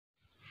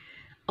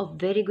A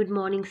very good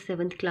morning,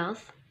 7th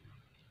class.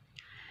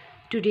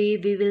 Today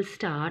we will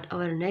start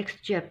our next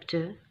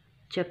chapter,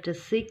 chapter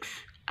 6,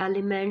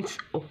 Elements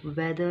of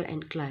Weather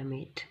and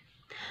Climate.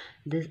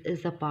 This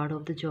is a part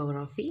of the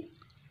geography.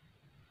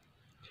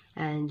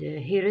 And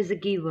here is a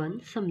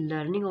given some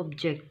learning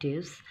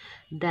objectives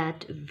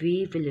that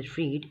we will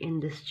read in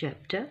this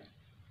chapter.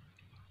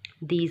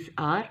 These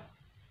are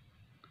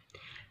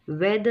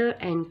weather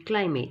and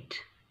climate,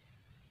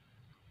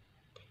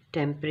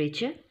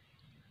 temperature,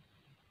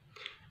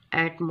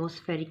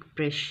 atmospheric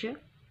pressure,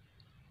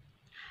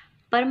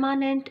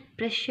 permanent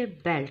pressure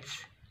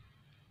belts,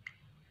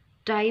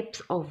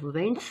 types of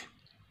winds,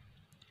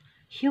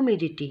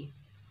 humidity,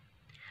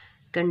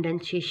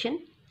 condensation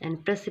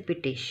and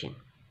precipitation.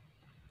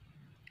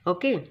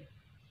 Okay,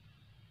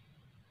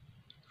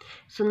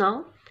 so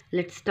now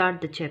let's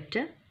start the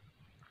chapter.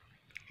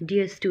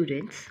 Dear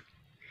students,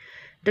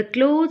 the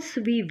clothes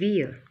we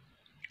wear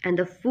and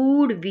the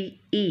food we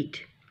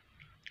eat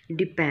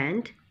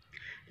depend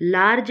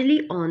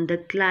largely on the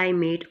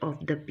climate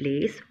of the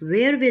place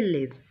where we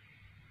live.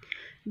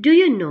 Do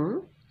you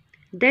know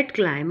that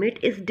climate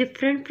is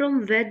different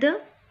from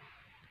weather?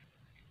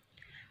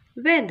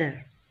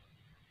 Weather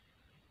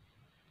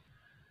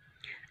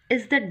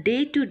is the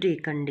day-to-day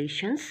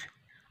conditions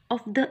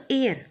of the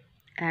air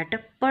at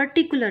a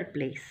particular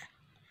place.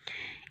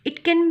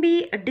 It can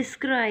be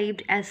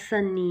described as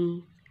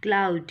sunny,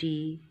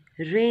 cloudy,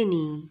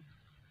 rainy,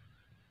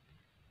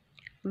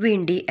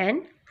 windy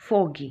and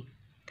foggy.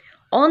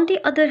 On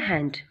the other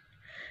hand,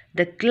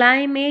 the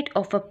climate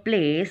of a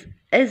place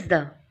is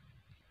the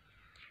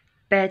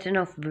pattern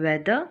of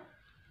weather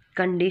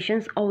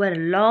conditions over a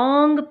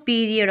long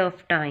period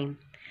of time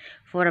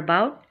for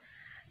about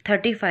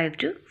 35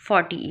 to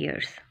 40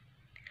 years.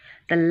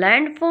 The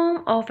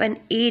landform of an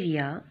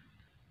area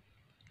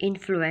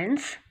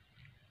influence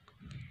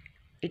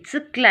its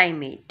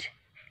climate,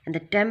 and the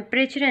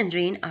temperature and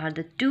rain are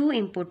the two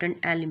important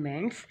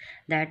elements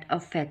that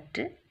affect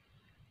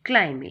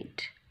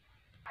climate.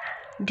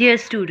 Dear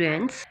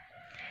students,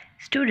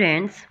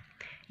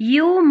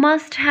 you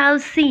must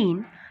have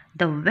seen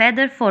the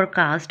weather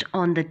forecast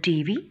on the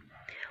TV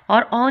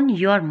or on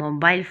your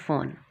mobile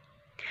phone.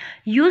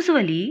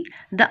 Usually,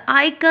 the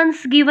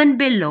icons given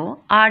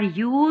below are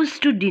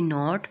used to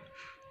denote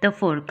the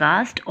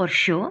forecast or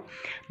show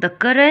the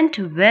current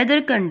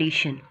weather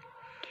condition.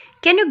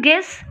 Can you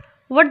guess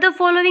what the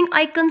following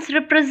icons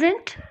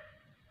represent?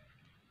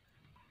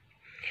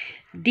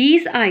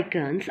 These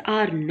icons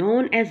are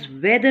known as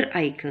weather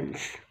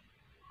icons.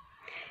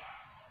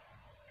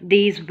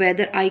 These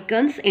weather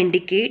icons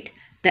indicate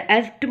the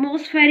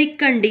atmospheric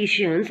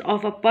conditions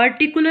of a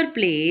particular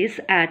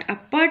place at a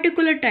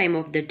particular time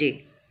of the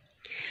day.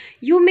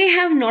 You may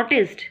have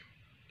noticed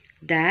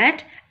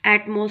that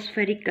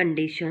atmospheric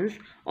conditions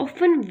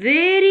often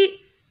vary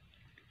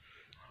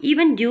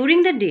even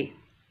during the day.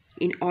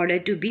 In order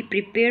to be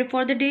prepared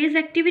for the day's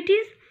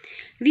activities,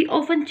 we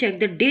often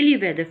check the daily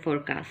weather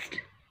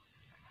forecast.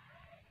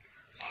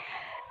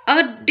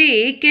 A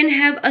day can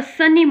have a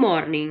sunny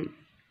morning,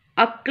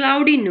 a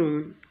cloudy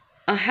noon,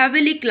 a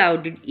heavily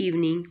clouded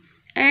evening,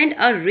 and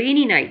a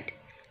rainy night.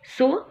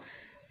 So,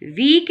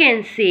 we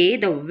can say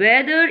the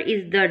weather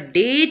is the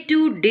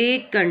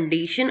day-to-day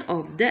condition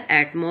of the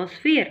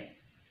atmosphere.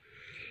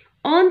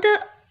 On the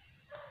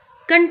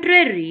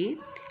contrary,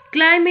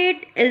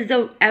 climate is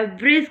the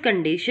average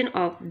condition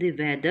of the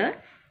weather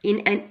in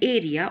an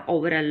area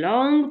over a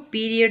long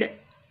period,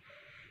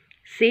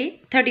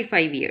 say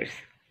 35 years.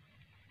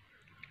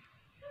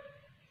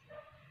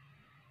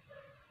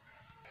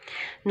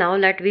 Now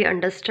let we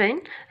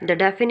understand the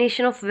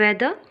definition of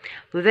weather.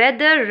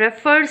 Weather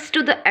refers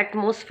to the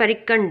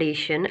atmospheric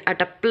condition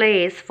at a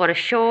place for a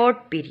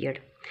short period.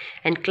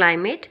 And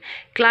climate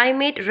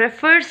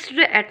refers to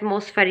the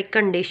atmospheric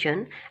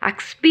condition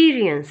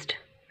experienced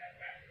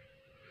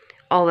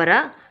over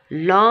a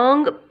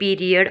long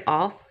period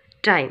of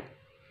time.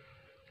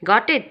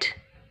 Got it?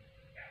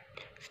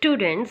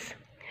 Students,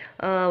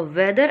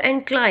 weather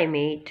and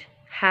climate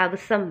have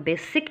some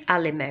basic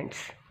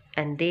elements,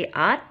 and they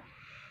are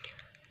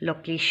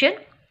location,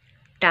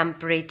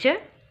 temperature,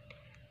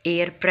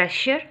 air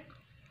pressure,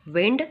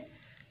 wind,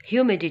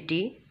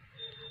 humidity,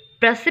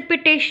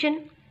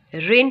 precipitation,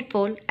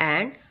 rainfall,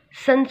 and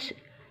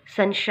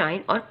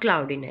sunshine or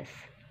cloudiness.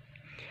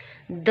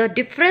 The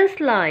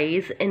difference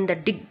lies in the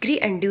degree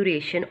and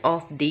duration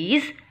of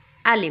these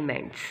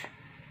elements.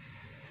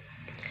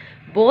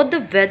 Both the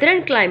weather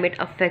and climate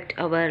affect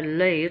our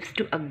lives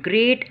to a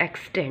great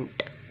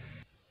extent.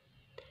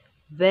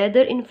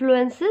 Weather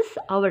influences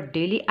our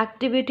daily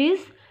activities,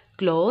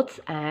 clothes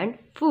and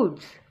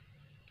foods.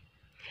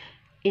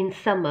 In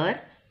summer,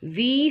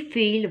 we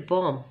feel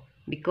warm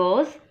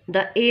because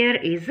the air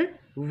is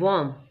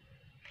warm.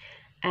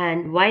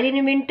 And while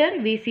in winter,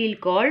 we feel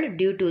cold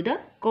due to the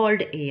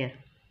cold air.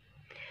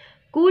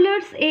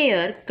 Coolers,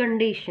 air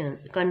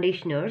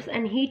conditioners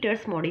and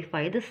heaters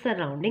modify the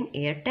surrounding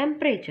air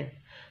temperature.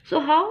 So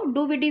how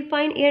do we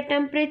define air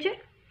temperature?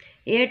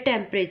 Air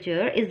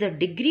temperature is the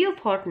degree of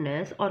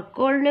hotness or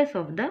coldness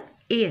of the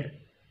air.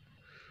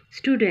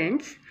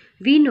 Students,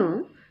 we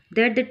know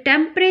that the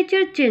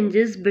temperature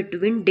changes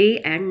between day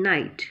and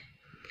night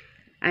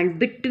and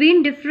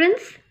between different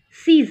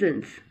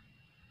seasons.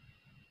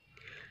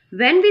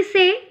 When we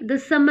say the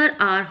summer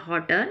are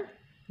hotter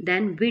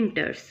than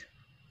winters,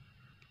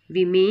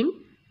 we mean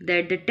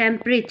that the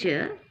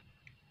temperature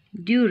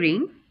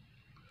during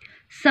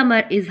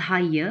summer is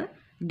higher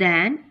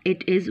than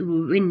it is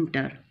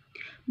winter.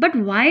 But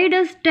why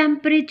does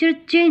temperature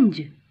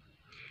change?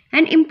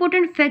 An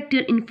important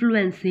factor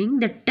influencing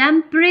the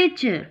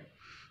temperature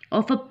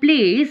of a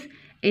place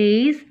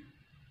is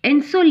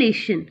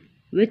insolation,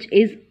 which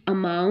is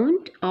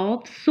amount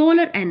of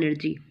solar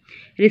energy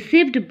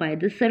received by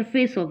the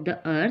surface of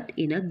the earth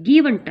in a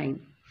given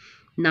time.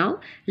 Now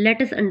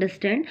let us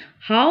understand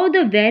how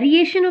the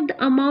variation of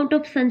the amount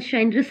of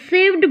sunshine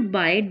received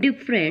by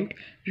different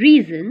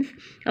regions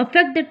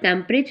affect the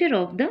temperature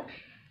of the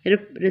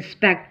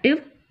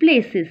respective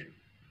places.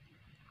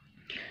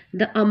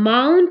 The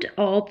amount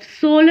of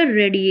solar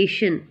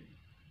radiation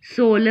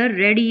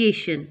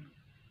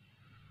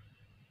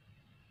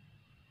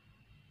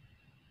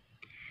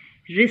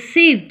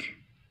received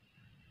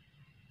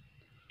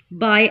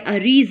by a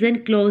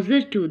region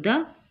closer to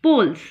the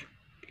poles.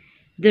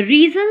 The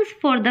reasons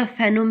for the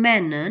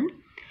phenomenon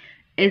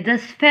is the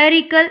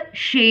spherical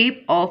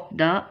shape of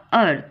the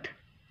earth.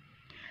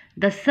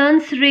 The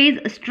sun's rays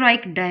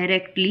strike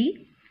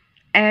directly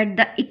at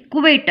the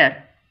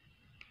equator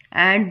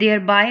and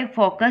thereby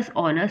focus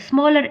on a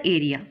smaller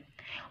area.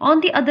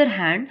 On the other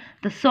hand,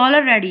 the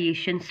solar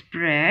radiation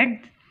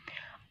spreads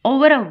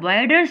over a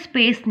wider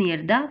space near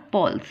the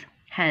poles.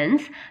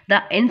 Hence,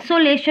 the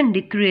insolation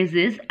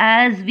decreases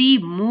as we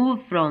move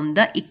from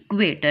the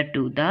equator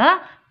to the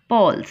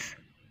poles.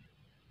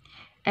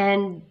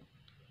 And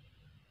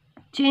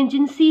change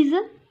in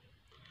season.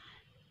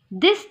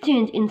 This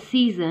change in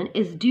season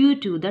is due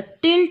to the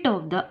tilt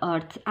of the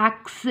earth's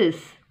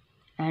axis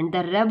and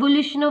the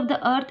revolution of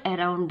the earth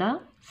around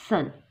the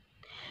sun.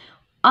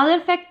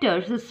 Other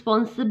factors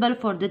responsible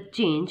for the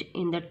change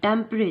in the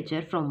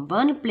temperature from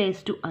one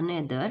place to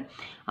another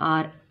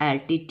are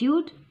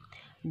altitude,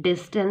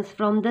 distance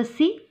from the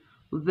sea,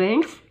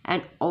 winds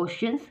and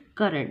ocean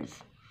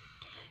currents.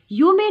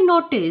 You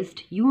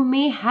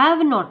may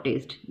have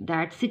noticed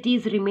that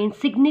cities remain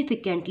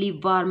significantly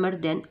warmer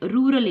than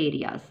rural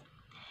areas.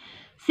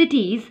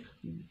 Cities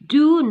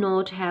do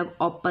not have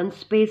open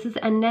spaces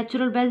and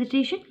natural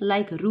vegetation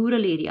like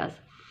rural areas.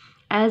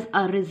 As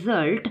a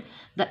result,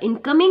 the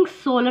incoming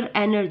solar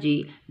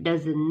energy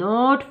does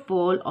not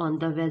fall on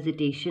the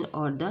vegetation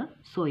or the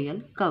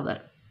soil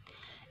cover.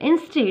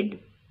 Instead,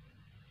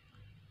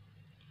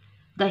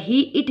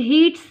 it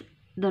heats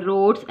the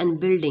roads and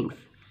buildings.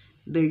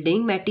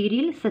 Building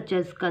materials such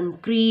as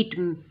concrete,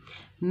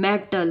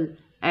 metal,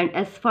 and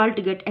asphalt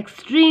get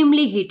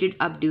extremely heated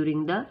up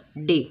during the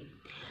day.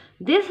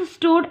 This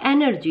stored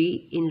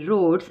energy in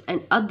roads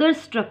and other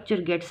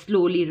structure gets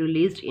slowly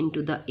released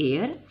into the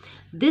air.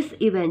 This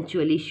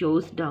eventually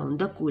shows down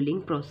the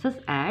cooling process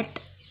at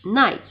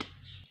night.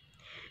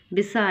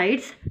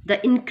 Besides,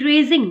 the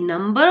increasing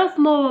number of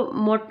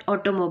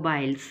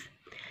automobiles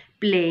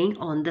playing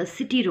on the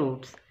city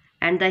roads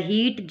and the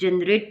heat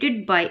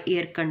generated by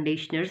air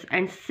conditioners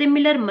and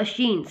similar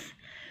machines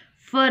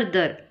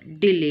further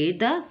delay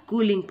the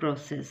cooling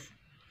process.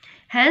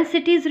 Hence,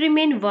 cities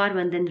remain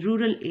warmer than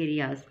rural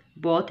areas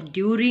both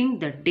during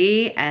the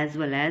day as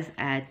well as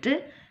at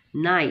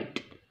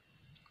night.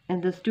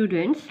 And the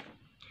students,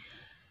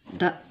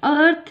 the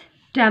earth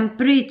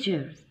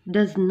temperature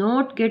does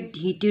not get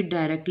heated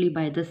directly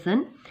by the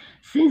sun.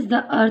 Since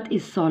the earth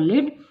is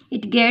solid,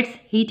 it gets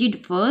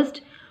heated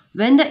first.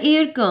 When the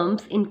air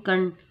comes in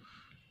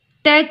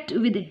contact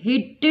with the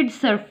heated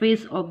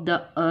surface of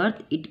the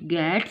earth, it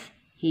gets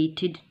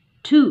heated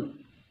too.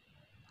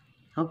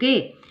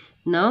 Okay,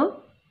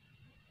 now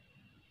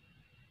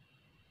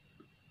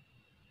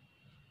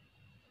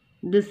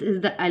this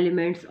is the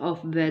elements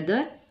of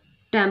weather: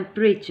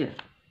 temperature.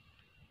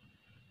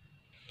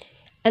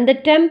 And the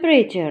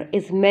temperature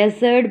is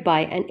measured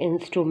by an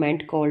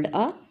instrument called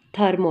a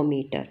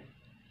thermometer.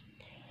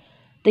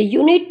 The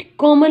unit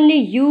commonly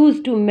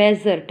used to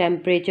measure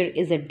temperature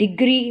is a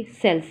degree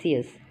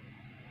Celsius.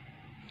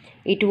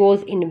 It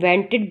was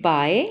invented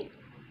by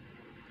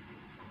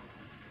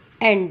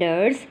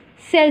Anders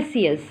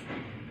Celsius.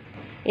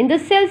 In the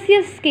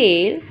Celsius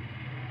scale,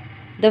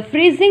 the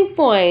freezing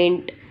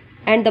point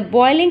and the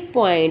boiling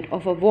point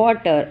of a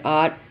water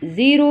are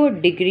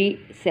 0 degree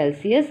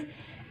Celsius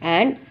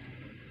and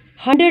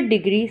 100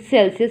 degrees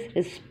Celsius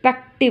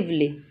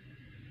respectively.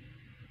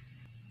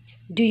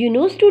 Do you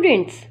know,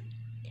 students?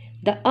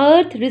 The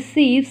earth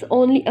receives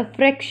only a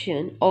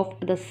fraction of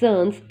the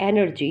sun's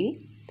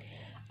energy,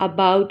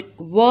 about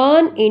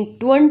 1 in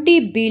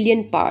 20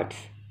 billion parts.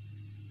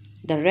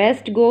 The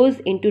rest goes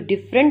into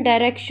different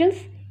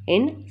directions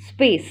in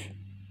space.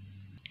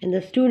 And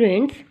the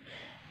students,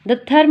 the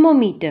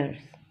thermometers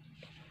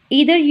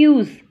either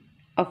use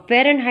a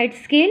Fahrenheit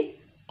scale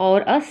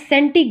or a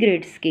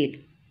centigrade scale.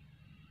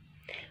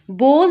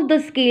 Both the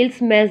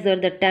scales measure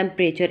the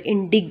temperature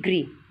in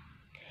degree.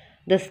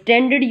 The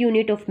standard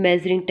unit of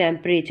measuring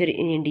temperature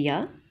in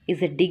India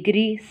is a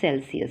degree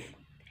Celsius,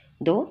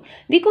 though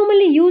we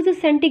commonly use a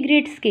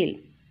centigrade scale.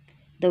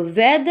 The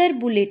weather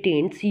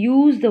bulletins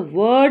use the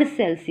word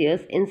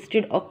Celsius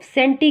instead of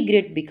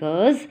centigrade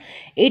because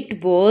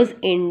it was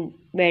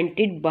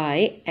invented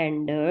by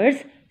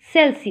Anders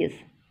Celsius.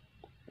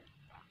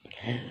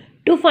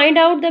 To find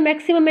out the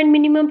maximum and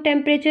minimum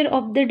temperature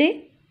of the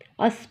day,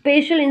 a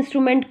special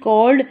instrument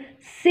called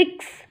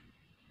 6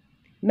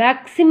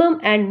 maximum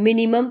and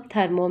minimum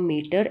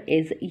thermometer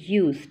is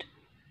used.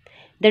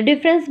 The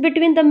difference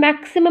between the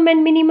maximum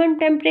and minimum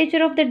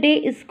temperature of the day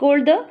is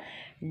called the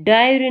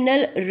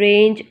diurnal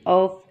range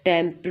of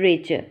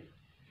temperature.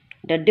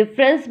 The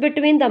difference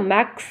between the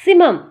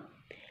maximum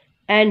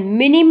and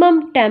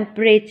minimum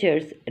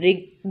temperatures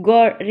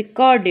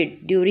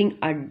recorded during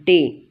a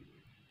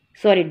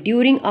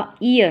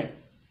year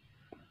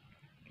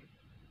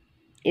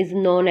is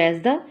known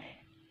as the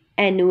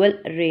annual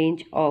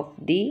range of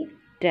the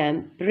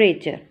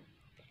temperature.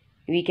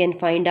 We can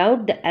find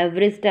out the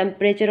average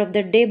temperature of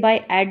the day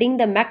by adding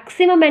the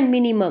maximum and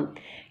minimum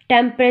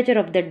temperature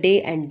of the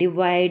day and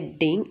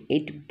dividing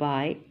it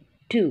by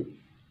 2.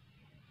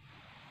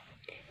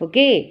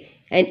 Okay,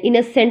 and in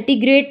a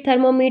centigrade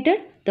thermometer,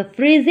 the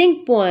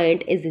freezing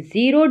point is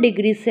 0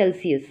 degrees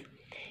Celsius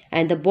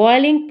and the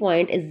boiling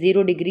point is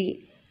 0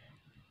 degree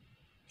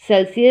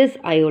Celsius.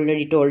 I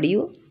already told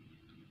you.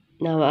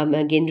 Now I am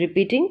again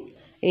repeating.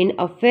 In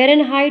a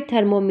Fahrenheit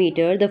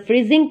thermometer, the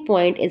freezing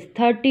point is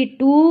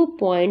 32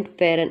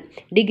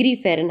 degree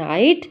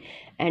Fahrenheit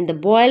and the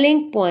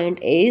boiling point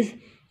is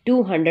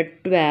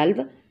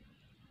 212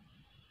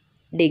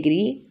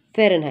 degree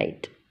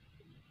Fahrenheit.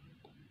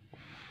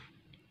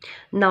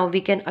 Now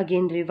we can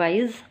again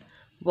revise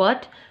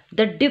what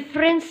the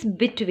difference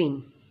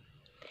between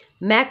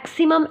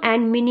maximum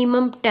and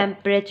minimum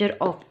temperature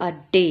of a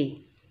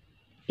day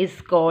is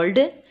called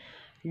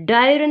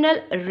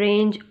diurnal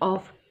range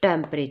of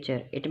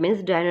temperature. It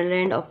means diurnal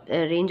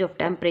range of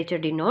temperature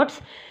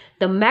denotes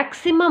the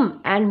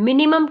maximum and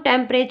minimum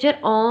temperature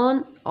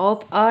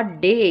of a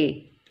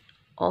day,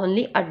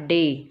 only a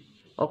day.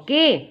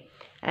 Okay,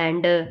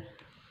 and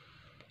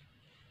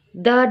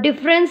the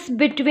difference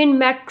between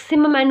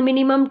maximum and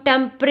minimum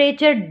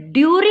temperature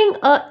during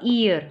a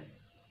year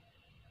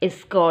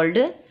is called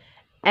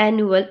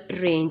annual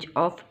range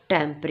of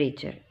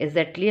temperature. Is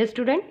that clear,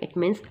 student? It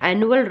means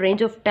annual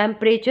range of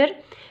temperature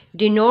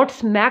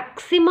denotes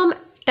maximum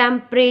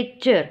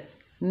temperature,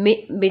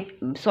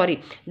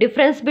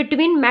 difference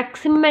between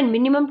maximum and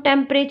minimum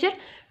temperature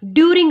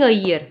during a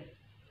year.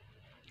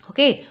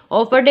 Okay,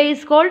 of a day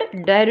is called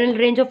diurnal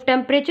range of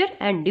temperature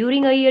and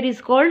during a year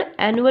is called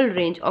annual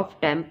range of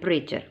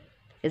temperature.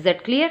 Is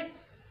that clear?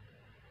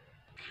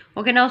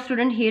 Okay, now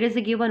student, here is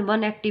a given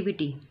one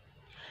activity.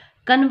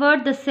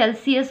 Convert the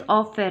Celsius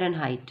of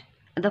Fahrenheit.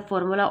 The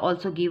formula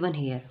also given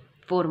here.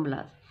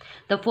 Formulas.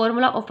 The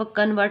formula of a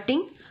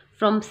converting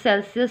from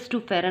Celsius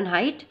to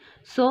Fahrenheit.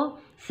 So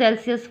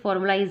Celsius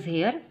formula is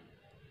here.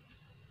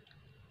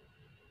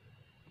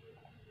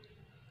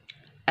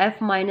 F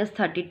minus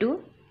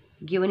 32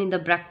 given in the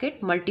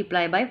bracket,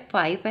 multiply by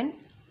 5 and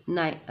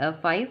 9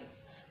 5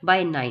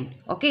 by 9.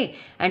 Okay,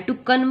 and to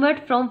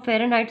convert from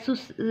Fahrenheit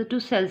to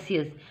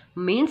Celsius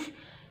means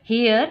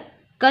here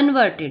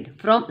converted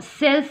from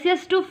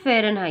Celsius to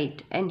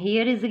Fahrenheit, and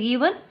here is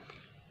given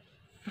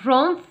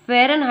from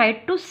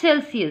Fahrenheit to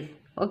Celsius.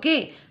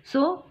 Okay,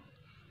 so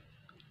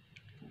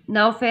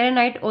now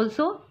Fahrenheit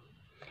also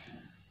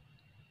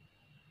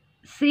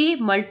see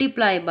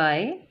multiply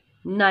by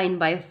 9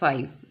 by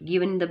 5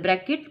 given in the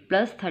bracket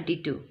plus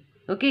 32.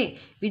 Okay,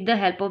 with the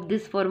help of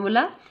this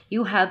formula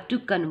you have to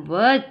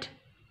convert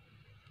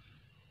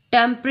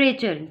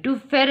temperature to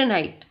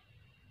Fahrenheit.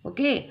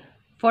 Okay,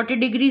 40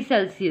 degrees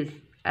Celsius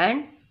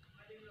and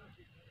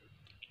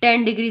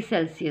 10 degrees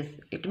Celsius.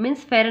 It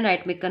means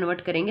Fahrenheit में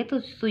convert करेंगे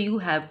तो so you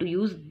have to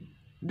use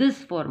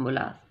this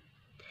formula.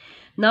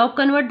 Now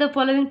convert the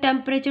following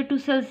temperature to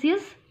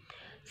Celsius: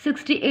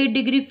 68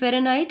 degree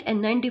Fahrenheit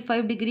and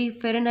 95 degree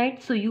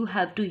Fahrenheit. So you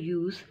have to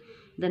use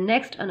the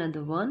next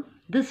another one,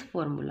 this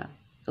formula.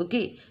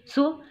 Okay,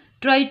 so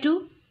try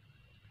to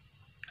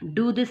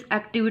do this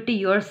activity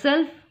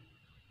yourself.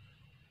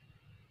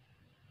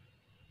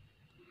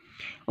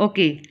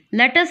 Okay,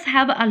 let us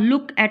have a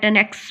look at an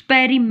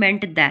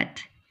experiment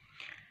that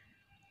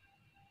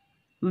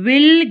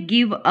will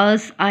give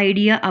us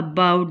idea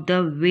about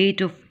the weight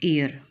of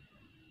air.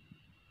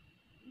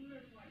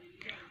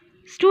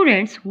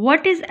 Students,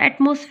 what is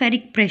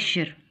atmospheric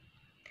pressure?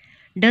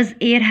 Does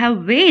air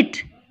have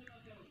weight?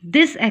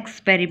 This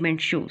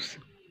experiment shows.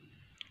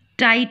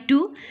 Tie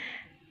two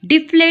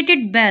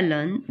deflated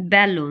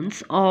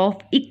balloons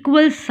of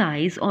equal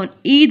size on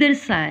either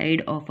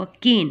side of a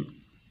cane.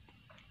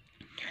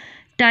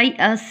 Tie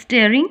a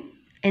string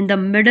in the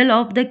middle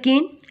of the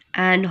cane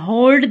and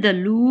hold the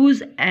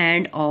loose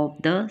end of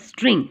the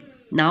string.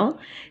 Now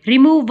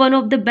remove one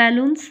of the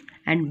balloons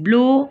and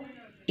blow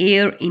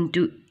air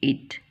into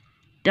it.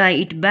 Tie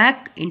it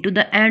back into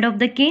the end of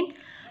the cane.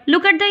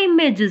 Look at the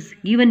images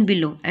given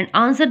below and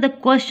answer the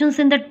questions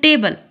in the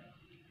table.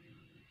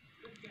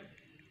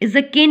 Is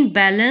the cane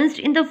balanced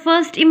in the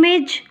first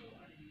image?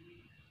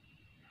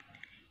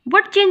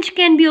 What change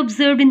can be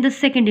observed in the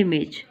second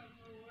image?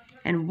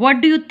 And what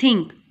do you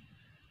think?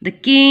 The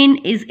cane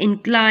is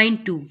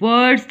inclined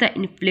towards the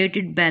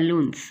inflated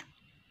balloons.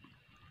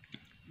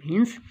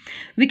 Means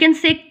we can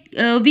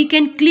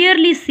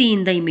clearly see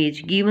in the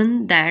image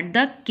given that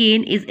the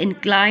cane is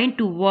inclined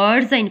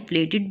towards the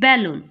inflated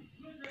balloon.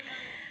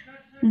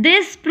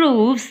 This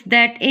proves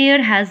that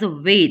air has a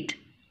weight.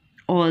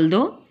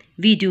 Although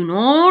we do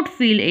not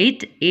feel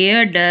it,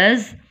 air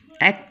does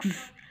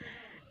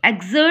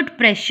exert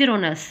pressure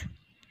on us.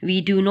 We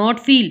do not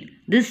feel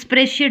this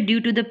pressure due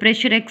to the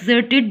pressure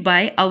exerted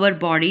by our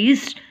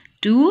bodies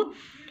to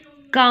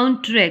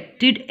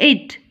counteracted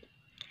it.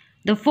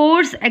 The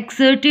force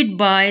exerted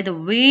by the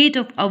weight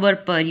of our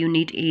per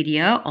unit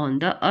area on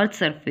the earth's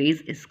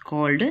surface is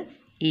called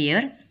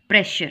air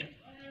pressure.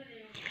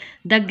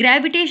 The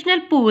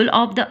gravitational pull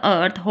of the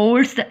earth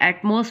holds the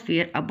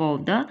atmosphere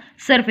above the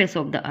surface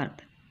of the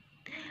earth.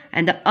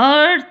 And the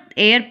earth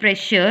air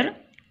pressure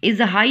is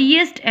the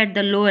highest at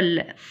the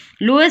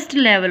lowest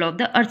level of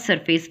the earth's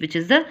surface, which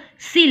is the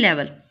sea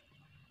level.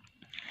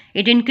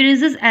 It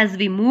increases as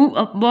we move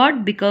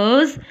upward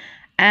because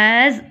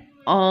as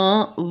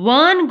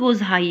one goes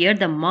higher,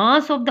 the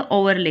mass of the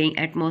overlying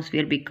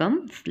atmosphere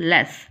becomes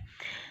less.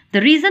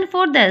 The reason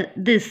for that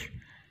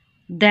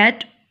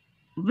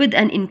with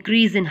an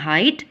increase in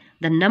height,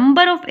 the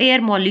number of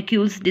air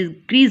molecules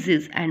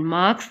decreases and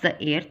makes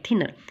the air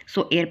thinner.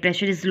 So air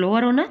pressure is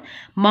lower on a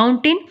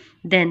mountain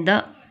than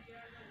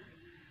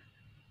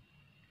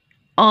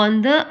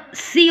on the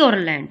sea or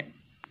land.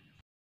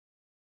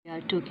 We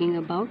are talking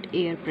about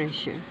air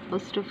pressure.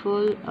 First of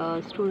all,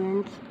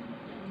 students,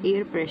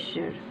 air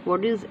pressure.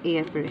 What is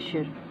air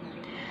pressure?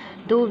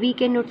 Though we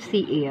cannot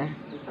see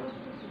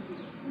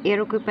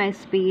air occupies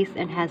space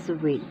and has a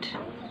weight.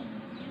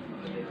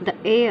 The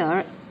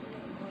air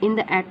in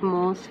the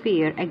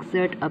atmosphere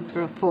exerts a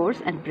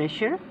force and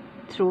pressure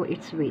through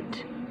its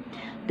weight.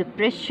 The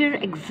pressure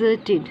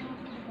exerted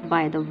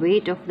by the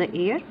weight of the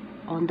air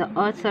on the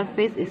earth's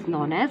surface is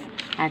known as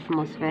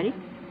atmospheric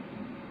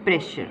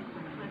pressure.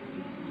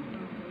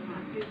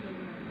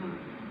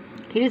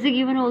 Here is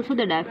given also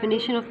the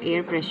definition of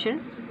air pressure.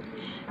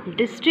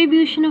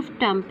 Distribution of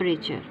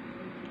temperature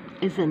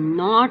is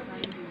not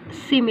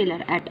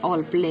similar at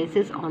all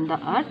places on the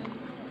earth.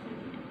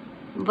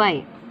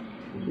 Why?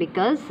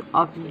 Because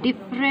of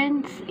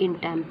difference in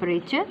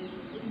temperature,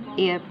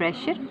 air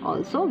pressure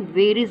also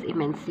varies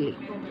immensely.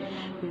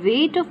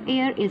 Weight of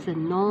air is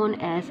known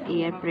as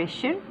air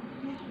pressure,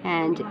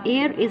 and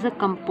air is a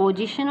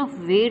composition of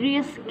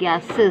various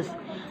gases,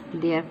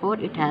 therefore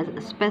it has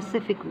a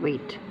specific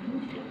weight.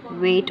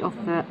 Weight of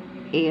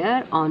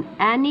air on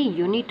any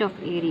unit of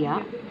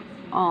area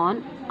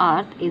on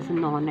earth is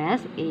known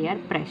as air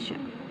pressure.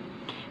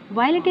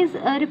 While it is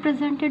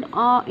represented in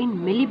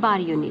millibar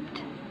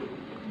unit,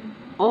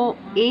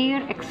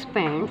 air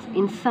expands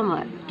in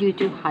summer due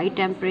to high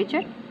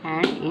temperature,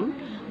 and in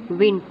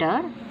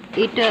winter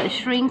it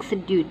shrinks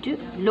due to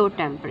low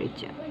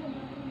temperature.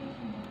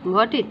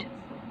 Got it?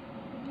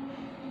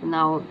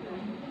 Now,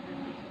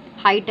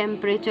 high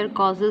temperature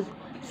causes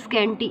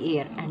scanty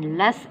air and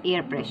less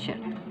air pressure,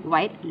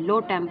 while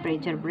low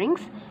temperature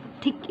brings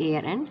thick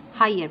air and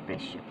higher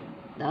pressure.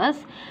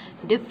 Thus,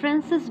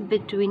 differences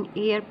between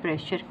air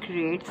pressure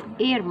creates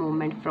air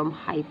movement from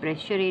high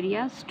pressure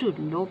areas to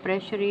low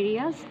pressure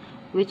areas,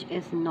 which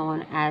is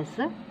known as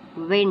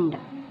wind.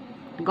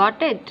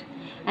 Got it?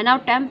 And now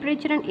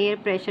temperature and air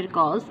pressure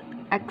cause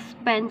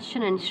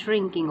expansion and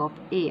shrinking of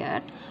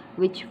air,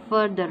 which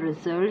further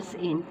results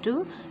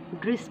into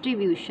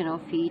distribution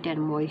of heat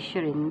and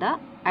moisture in the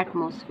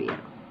atmosphere.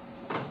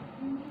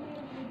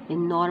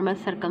 In normal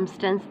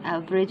circumstance,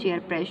 average air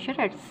pressure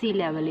at sea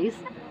level is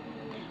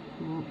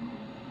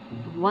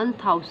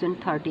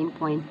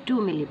 1013.2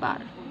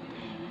 millibar.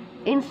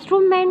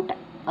 Instrument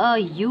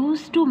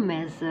used to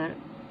measure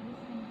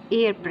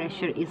air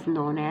pressure is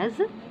known as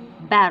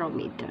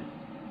barometer.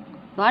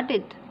 Got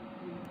it?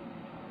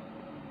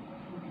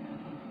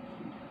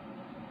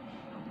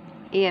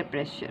 Air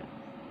pressure.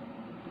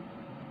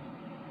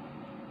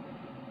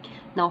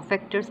 Now,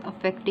 factors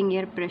affecting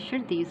air pressure,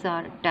 these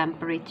are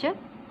temperature,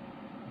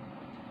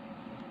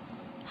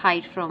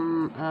 height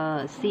from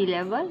sea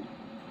level,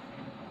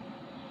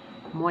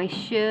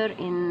 moisture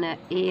in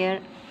air,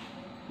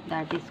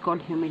 that is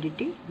called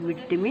humidity.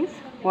 Humidity means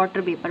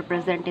water vapor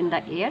present in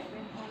the air,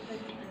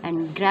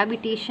 and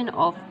gravitation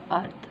of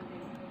earth,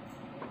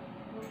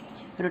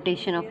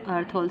 rotation of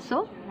earth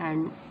also.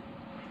 And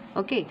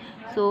okay,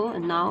 so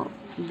now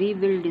we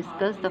will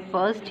discuss the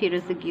first. Here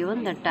is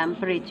given the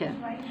temperature.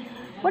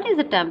 What is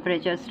the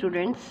temperature,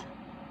 students?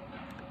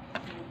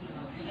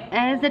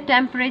 As the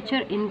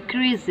temperature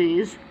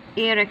increases,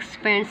 air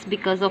expands,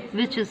 because of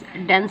which its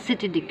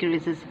density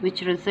decreases,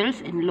 which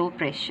results in low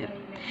pressure.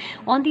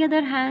 On the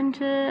other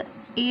hand,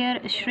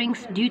 air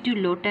shrinks due to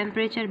low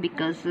temperature,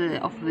 because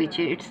of which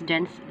its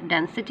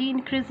density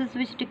increases,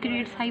 which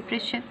creates high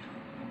pressure.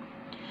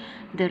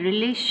 The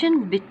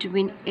relation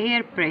between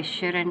air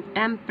pressure and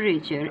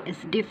temperature is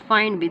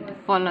defined with the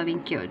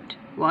following quote.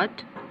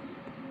 What?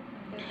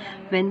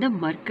 When the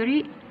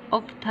mercury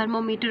of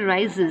thermometer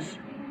rises,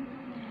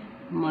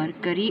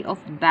 mercury of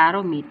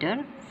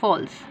barometer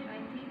falls.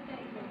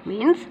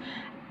 Means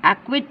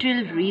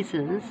equatorial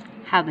regions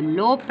have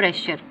low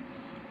pressure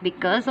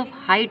because of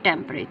high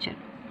temperature.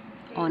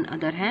 On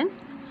other hand,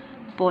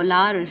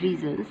 polar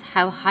regions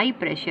have high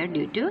pressure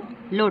due to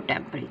low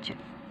temperature.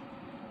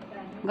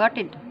 Got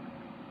it?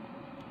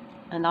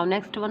 And now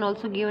next one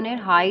also given here,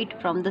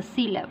 height from the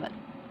sea level.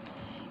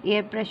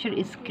 Air pressure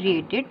is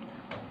created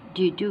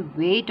due to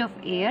weight of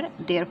air,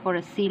 therefore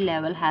a sea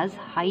level has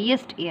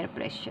highest air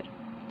pressure.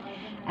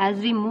 As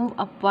we move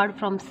upward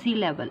from sea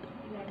level,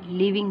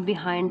 leaving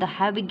behind the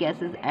heavy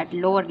gases at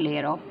lower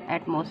layer of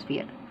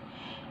atmosphere,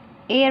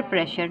 air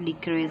pressure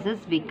decreases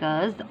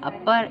because the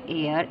upper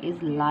air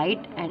is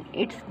light and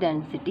its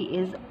density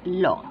is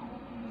low.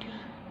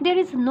 There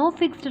is no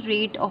fixed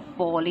rate of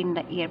fall in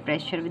the air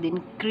pressure with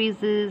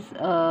increase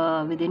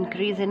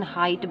in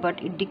height,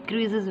 but it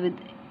decreases with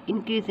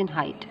increase in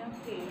height.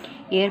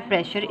 Air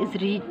pressure is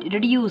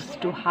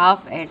reduced to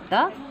half at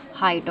the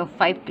height of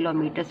 5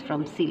 kilometers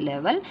from sea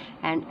level,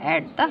 and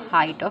at the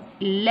height of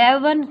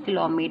 11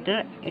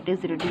 kilometers it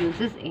is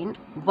reduces in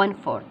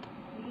 1/4.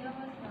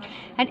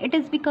 And it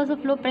is because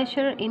of low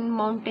pressure in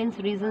mountains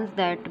regions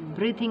that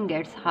breathing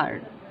gets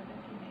hard.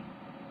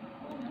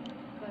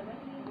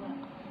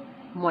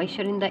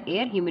 Moisture in the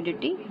air,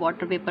 humidity,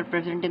 water vapor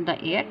present in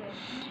the air,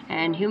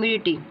 and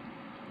humidity.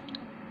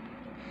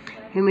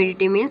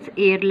 Humidity means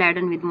air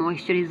laden with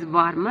moisture is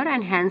warmer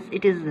and hence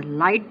it is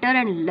lighter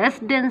and less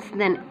dense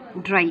than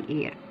dry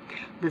air.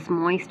 This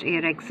moist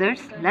air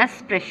exerts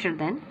less pressure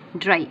than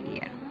dry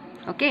air.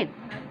 Okay.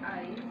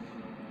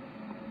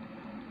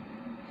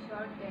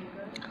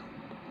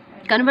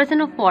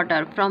 Conversion of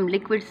water from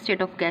liquid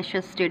state of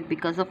gaseous state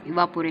because of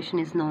evaporation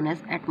is known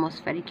as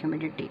atmospheric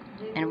humidity.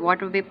 And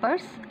water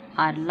vapors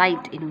are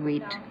light in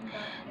weight.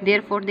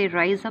 Therefore, they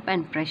rise up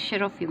and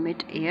pressure of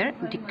humid air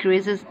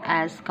decreases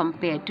as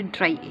compared to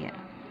dry air.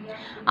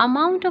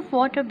 Amount of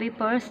water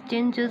vapors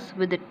changes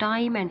with the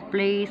time and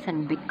place,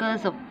 and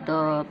because of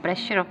the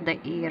pressure of the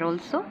air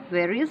also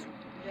varies.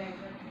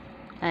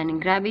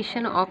 And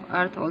gravitation of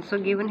earth also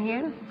given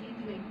here.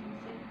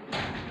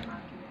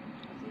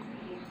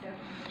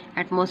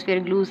 Atmosphere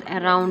glues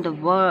around the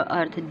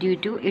earth due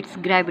to its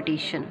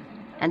gravitation,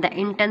 and the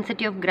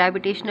intensity of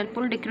gravitational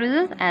pull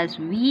decreases as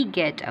we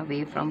get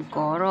away from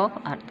core of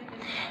earth.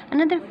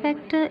 Another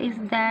factor is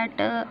that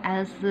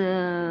as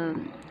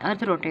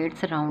earth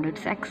rotates around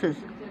its axis,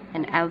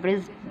 an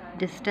average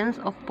distance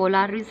of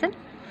polar region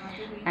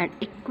and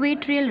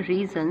equatorial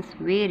regions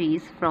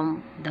varies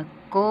from the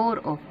core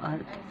of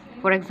earth.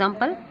 For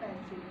example,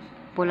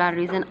 polar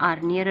regions are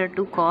nearer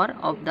to core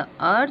of the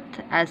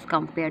earth as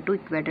compared to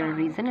equatorial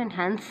region and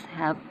hence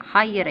have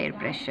higher air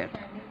pressure.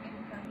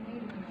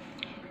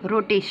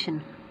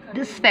 Rotation.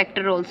 This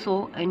factor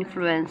also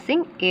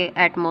influencing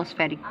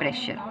atmospheric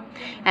pressure.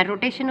 And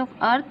rotation of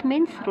earth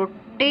means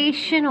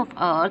rotation of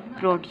earth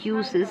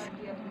produces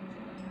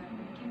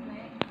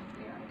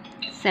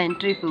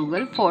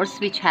centrifugal force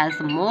which has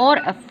more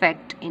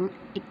effect in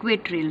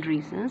equatorial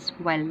regions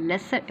while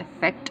lesser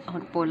effect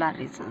on polar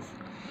regions.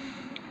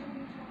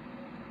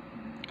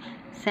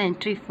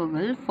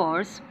 Centrifugal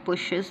force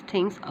pushes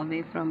things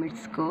away from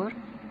its core.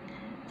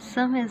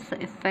 Some is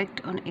the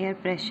effect on air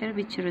pressure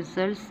which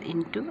results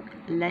into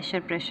lesser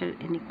pressure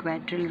in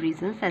equatorial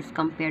regions as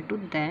compared to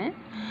that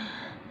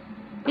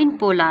in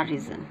polar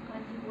region.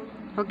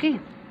 Okay.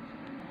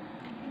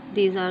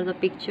 These are the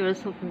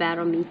pictures of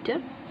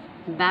barometer.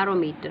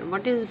 Barometer.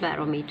 What is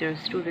barometer,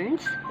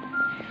 students?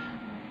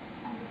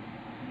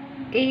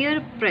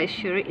 Air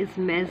pressure is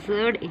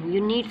measured in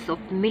units of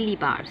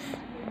millibars,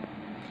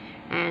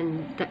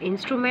 and the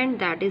instrument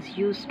that is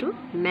used to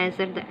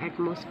measure the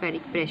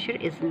atmospheric pressure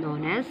is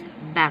known as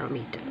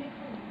barometer,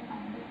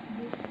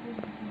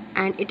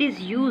 and it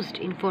is used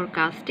in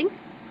forecasting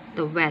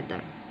the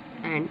weather,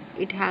 and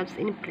it helps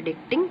in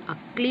predicting a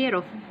clear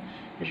of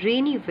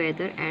rainy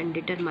weather and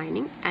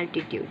determining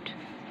altitude.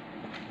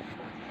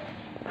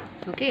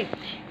 Okay,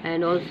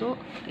 and also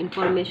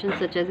information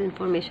such as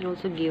information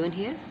also given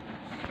here.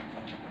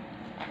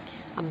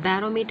 A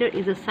barometer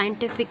is a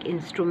scientific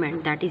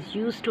instrument that is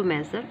used to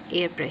measure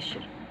air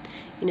pressure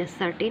in a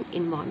certain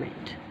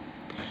environment.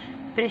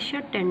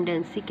 Pressure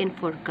tendency can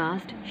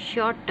forecast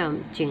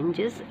short-term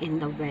changes in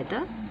the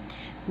weather.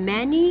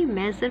 Many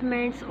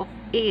measurements of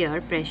air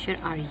pressure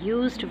are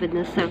used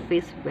within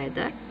surface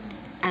weather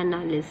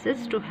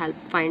analysis to help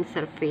find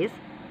surface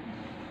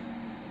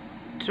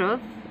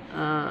trough,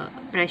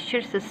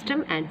 pressure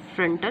system and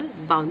frontal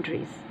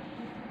boundaries.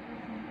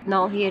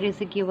 Now here is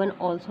given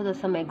also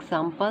some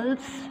examples.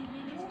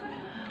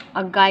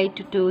 A guide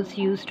to tools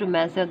used to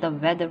measure the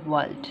weather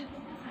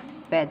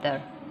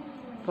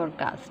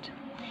forecast.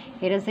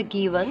 Here is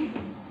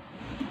given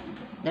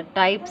the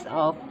types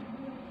of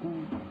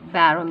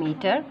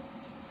barometer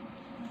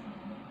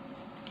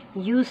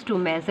used to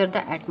measure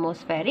the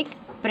atmospheric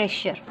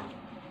pressure.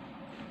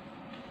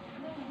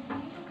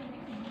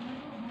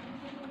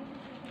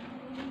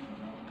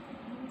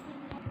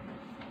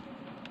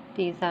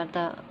 These are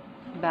the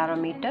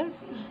barometer,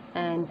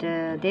 and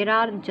there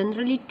are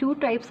generally two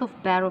types of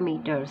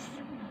barometers: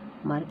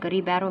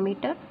 mercury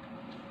barometer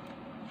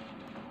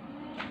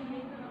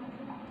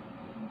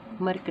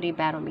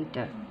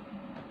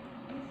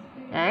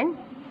and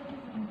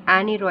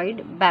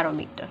aneroid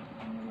barometer.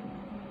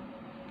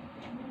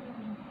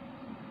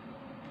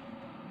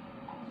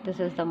 This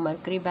is the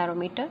mercury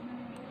barometer.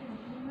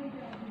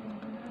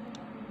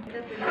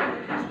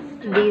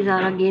 These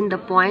are again the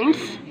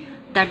points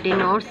that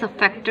denotes the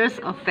factors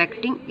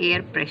affecting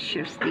air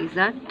pressures. These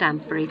are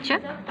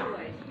temperature,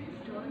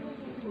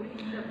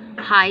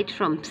 height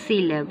from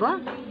sea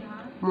level,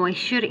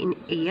 moisture in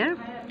air,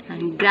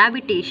 and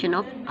gravitation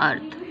of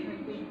earth.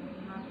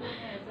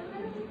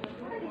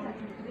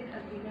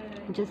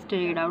 Just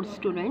read out,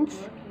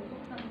 students.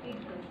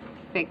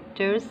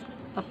 Factors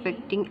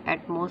affecting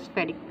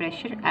atmospheric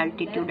pressure,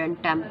 altitude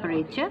and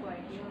temperature.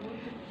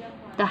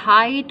 The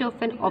height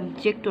of an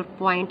object or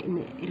point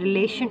in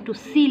relation to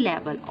sea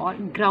level or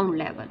ground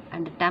level,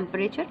 and the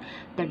temperature,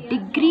 the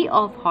degree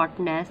of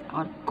hotness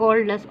or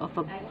coldness of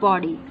a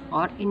body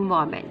or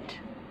environment.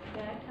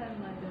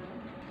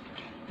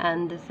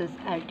 And this is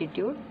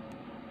altitude.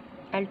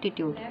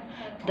 Altitude,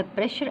 the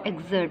pressure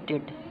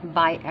exerted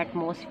by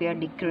atmosphere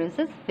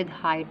decreases with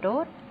height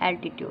or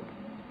altitude.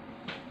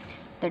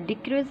 The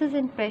decreases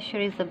in pressure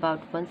is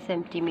about 1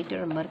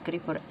 centimeter of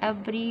mercury for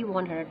every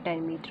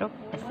 110 meter of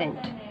ascent.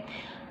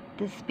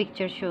 This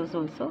picture shows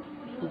also,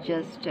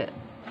 just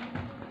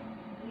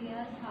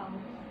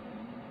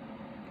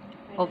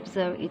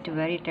observe it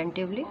very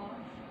attentively.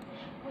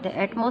 The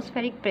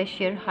atmospheric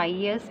pressure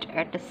highest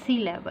at the sea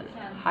level,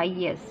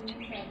 highest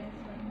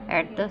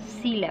at the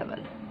sea level.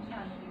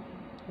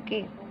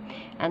 Okay,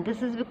 and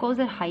this is because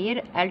at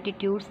higher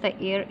altitudes the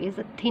air is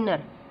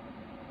thinner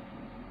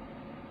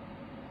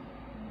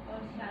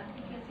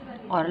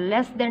or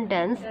less than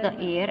dense the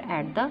air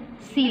at the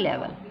sea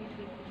level.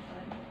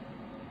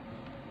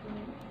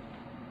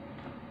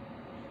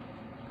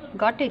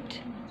 Got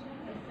it?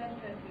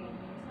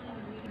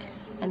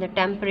 And the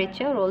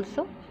temperature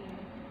also.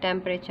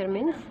 Temperature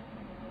means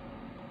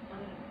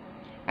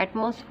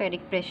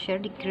atmospheric pressure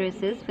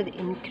decreases with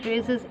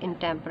increases in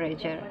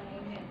temperature.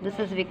 This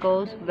is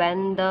because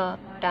when the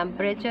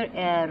temperature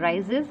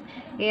rises,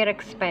 air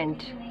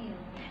expands.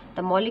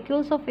 The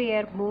molecules of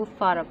air move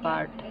far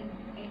apart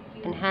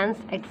and hence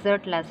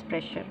exert less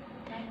pressure.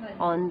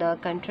 On the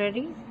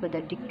contrary, with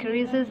the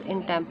decreases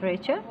in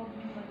temperature,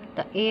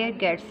 the air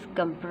gets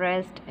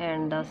compressed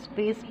and the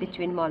space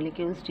between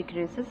molecules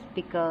decreases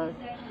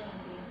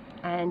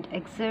and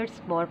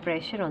exerts more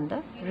pressure on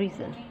the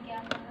region.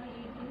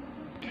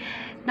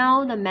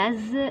 Now the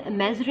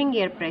measuring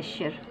air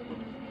pressure.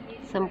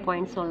 Some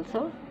points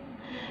also.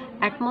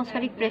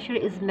 Atmospheric pressure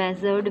is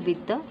measured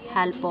with the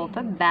help of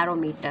a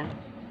barometer.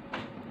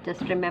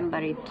 Just remember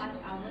it.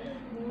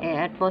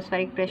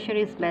 Atmospheric pressure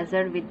is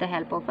measured with the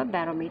help of a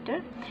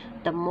barometer.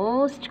 The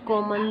most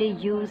commonly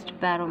used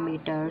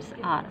barometers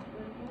are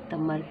the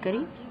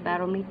mercury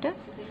barometer,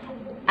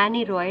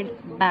 aneroid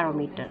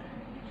barometer,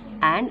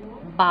 and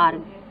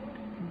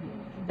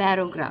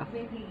barograph.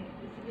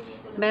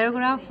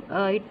 Barograph,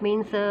 it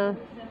means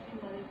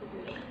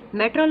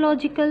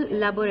meteorological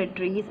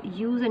laboratories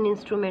use an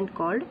instrument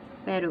called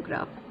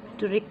barograph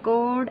to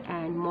record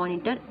and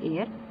monitor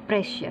air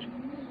pressure.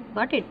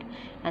 Got it?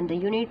 And the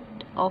unit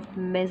of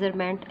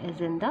measurement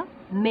is in the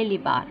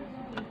millibar.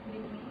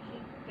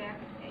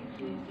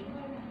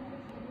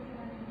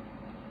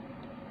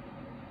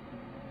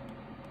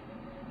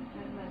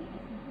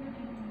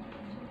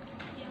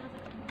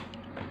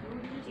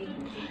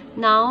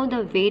 Now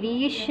the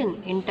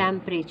variation in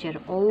temperature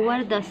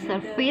over the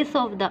surface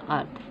of the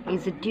earth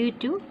is due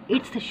to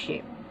its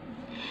shape.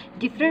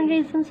 Different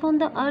regions on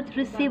the earth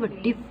receive a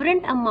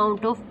different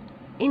amount of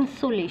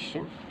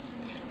insolation,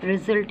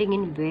 resulting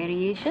in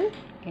variation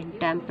in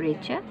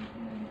temperature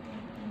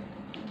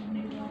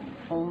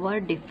over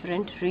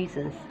different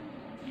regions.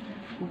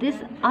 This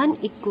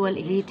unequal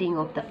heating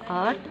of the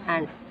earth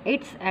and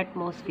its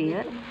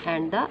atmosphere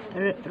and the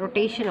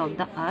rotation of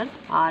the earth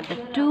are the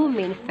two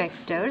main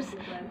factors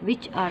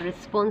which are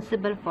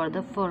responsible for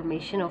the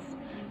formation of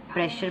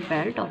pressure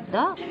belt of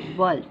the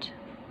world.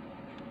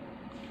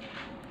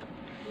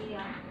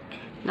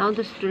 Now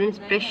the students,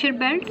 pressure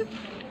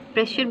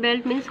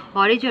belt means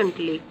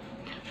horizontally.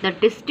 The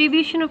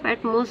distribution of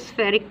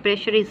atmospheric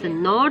pressure is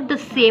not the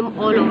same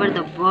all over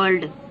the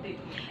world.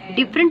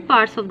 Different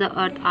parts of the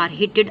earth are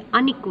heated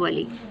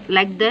unequally,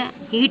 like the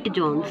heat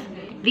zones.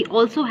 We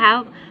also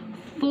have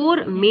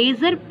 4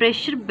 major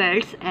pressure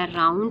belts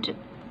around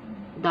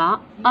the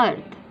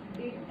earth.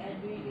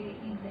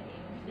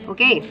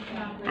 Okay,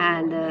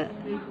 and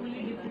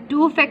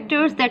 2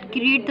 factors that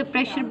create the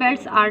pressure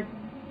belts are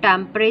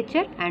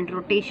temperature and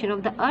rotation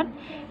of the earth,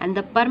 and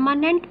the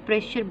permanent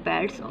pressure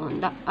belts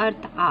on the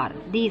earth are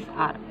these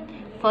are.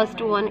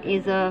 First one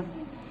is a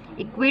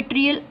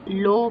equatorial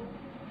low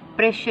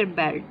pressure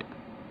belt.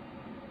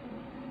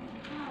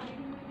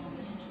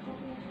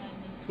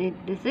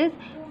 This is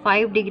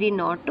 5 degree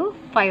north to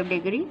 5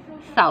 degree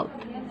south.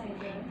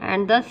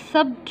 and the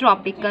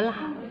subtropical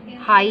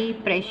high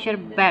pressure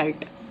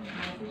belt.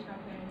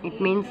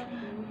 It means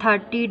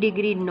 30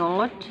 degree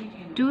north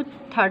to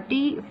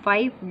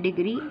 35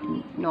 degree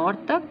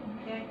north,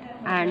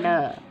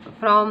 and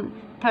from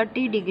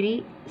 30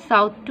 degree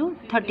south to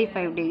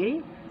 35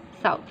 degree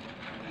south.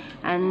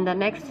 And the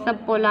next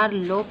subpolar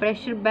low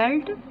pressure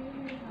belt,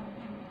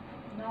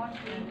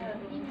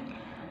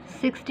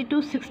 60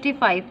 to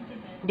 65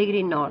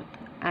 degree north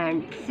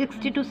and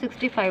 60 to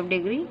 65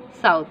 degree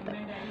south.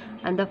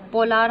 And the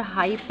polar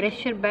high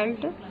pressure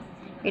belt,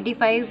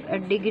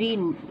 85 degree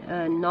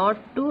north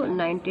to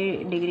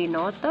 90 degree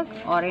north,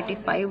 or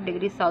 85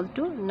 degree south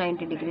to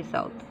 90 degree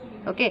south.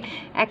 Okay,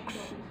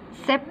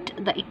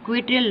 except the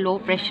equatorial low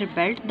pressure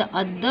belt, the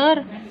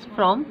other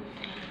from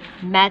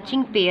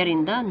matching pair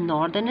in the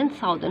northern and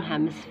southern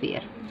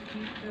hemisphere.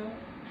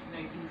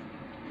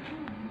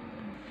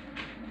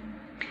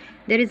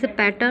 There is a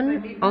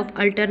pattern of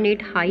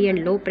alternate high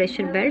and low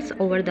pressure belts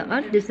over the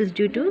earth. This is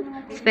due to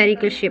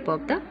spherical shape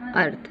of the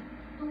earth.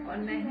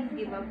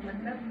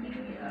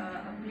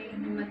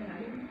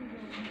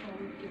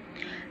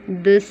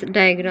 This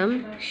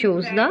diagram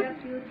shows the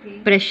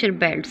pressure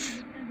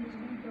belts.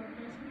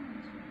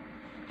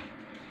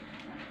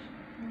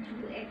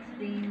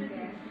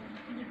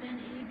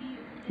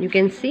 You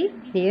can see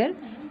here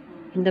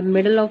in the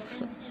middle of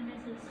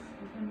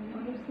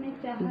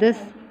this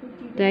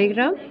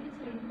diagram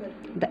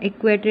the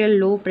equatorial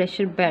low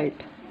pressure belt.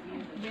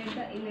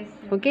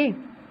 Okay.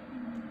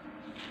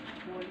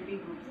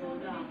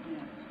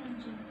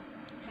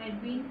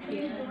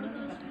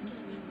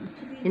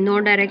 In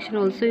north direction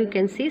also you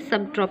can see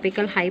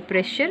subtropical high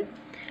pressure.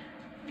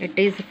 It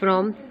is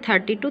from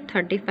 30 to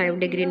 35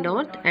 degree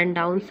north, and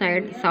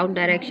downside south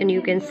direction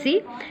you can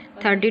see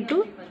 30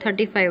 to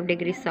 35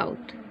 degree south.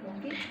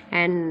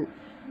 And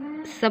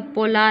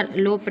subpolar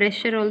low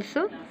pressure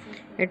also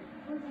at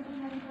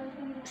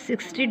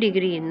 60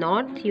 degree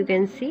north you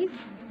can see,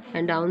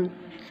 and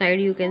downside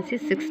you can see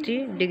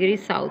 60 degree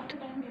south.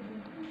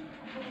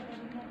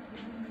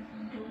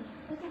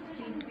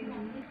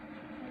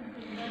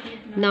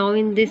 Now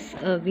in this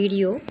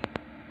video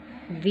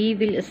we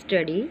will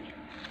study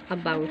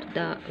about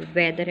the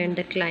weather and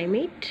the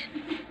climate,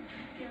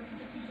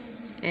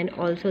 and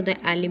also the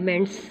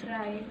elements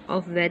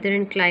of weather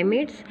and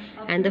climates,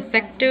 and the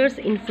factors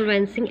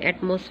influencing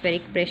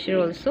atmospheric pressure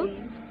also.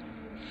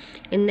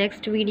 In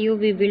next video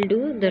we will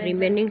do the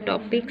remaining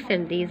topics,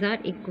 and these are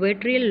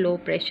equatorial low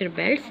pressure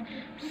belts,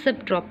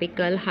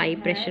 subtropical high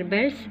pressure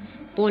belts,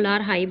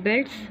 polar high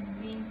belts,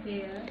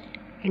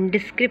 in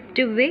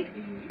descriptive way,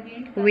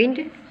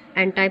 wind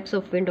and types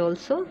of wind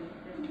also.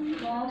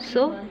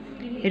 So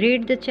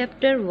read the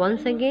chapter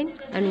once again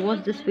and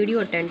watch this video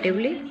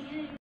attentively.